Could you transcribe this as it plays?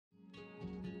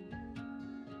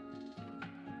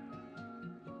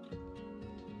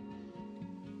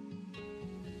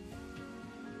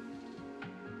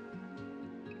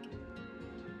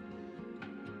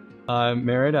I'm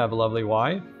married. I have a lovely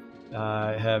wife.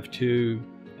 I have two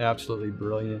absolutely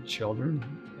brilliant children,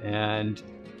 and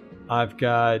I've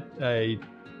got a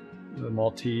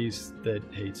Maltese that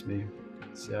hates me.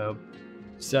 So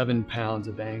 7 pounds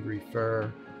of angry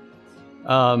fur.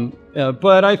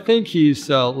 But I think he's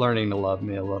learning to love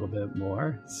me a little bit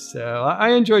more. So I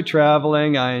enjoy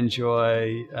traveling. I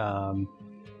enjoy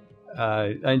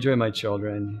my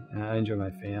children. I enjoy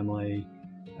my family.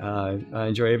 I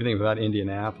enjoy everything about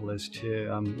Indianapolis too.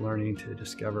 I'm learning to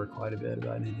discover quite a bit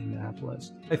about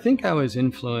Indianapolis. I think I was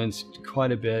influenced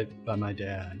quite a bit by my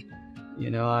dad. You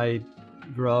know, I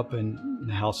grew up in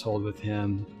a household with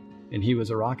him, and he was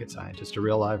a rocket scientist, a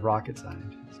real live rocket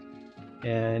scientist.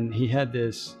 And he had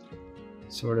this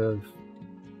sort of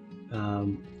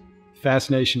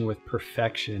fascination with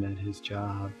perfection at his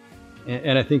job.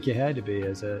 And I think you had to be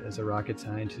as a rocket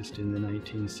scientist in the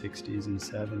 1960s and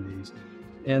 70s.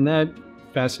 And that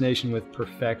fascination with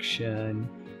perfection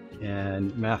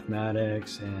and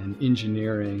mathematics and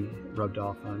engineering rubbed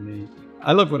off on me.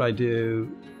 I love what I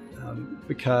do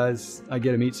because I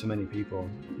get to meet so many people,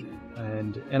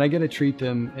 and I get to treat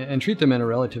them in a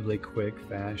relatively quick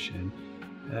fashion.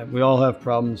 We all have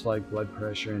problems like blood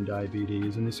pressure and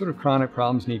diabetes, and these sort of chronic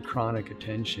problems need chronic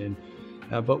attention.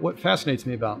 But what fascinates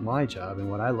me about my job, and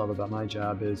what I love about my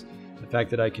job, is the fact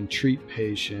that I can treat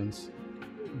patients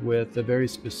with a very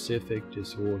specific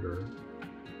disorder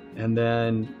and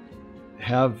then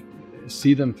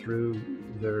see them through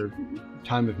their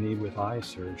time of need with eye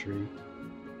surgery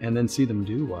and then see them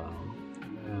do well.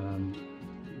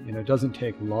 You know, it doesn't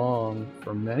take long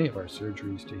for many of our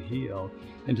surgeries to heal,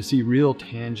 and to see real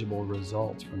tangible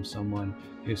results from someone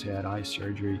who's had eye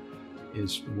surgery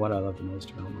is what I love the most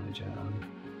about my job.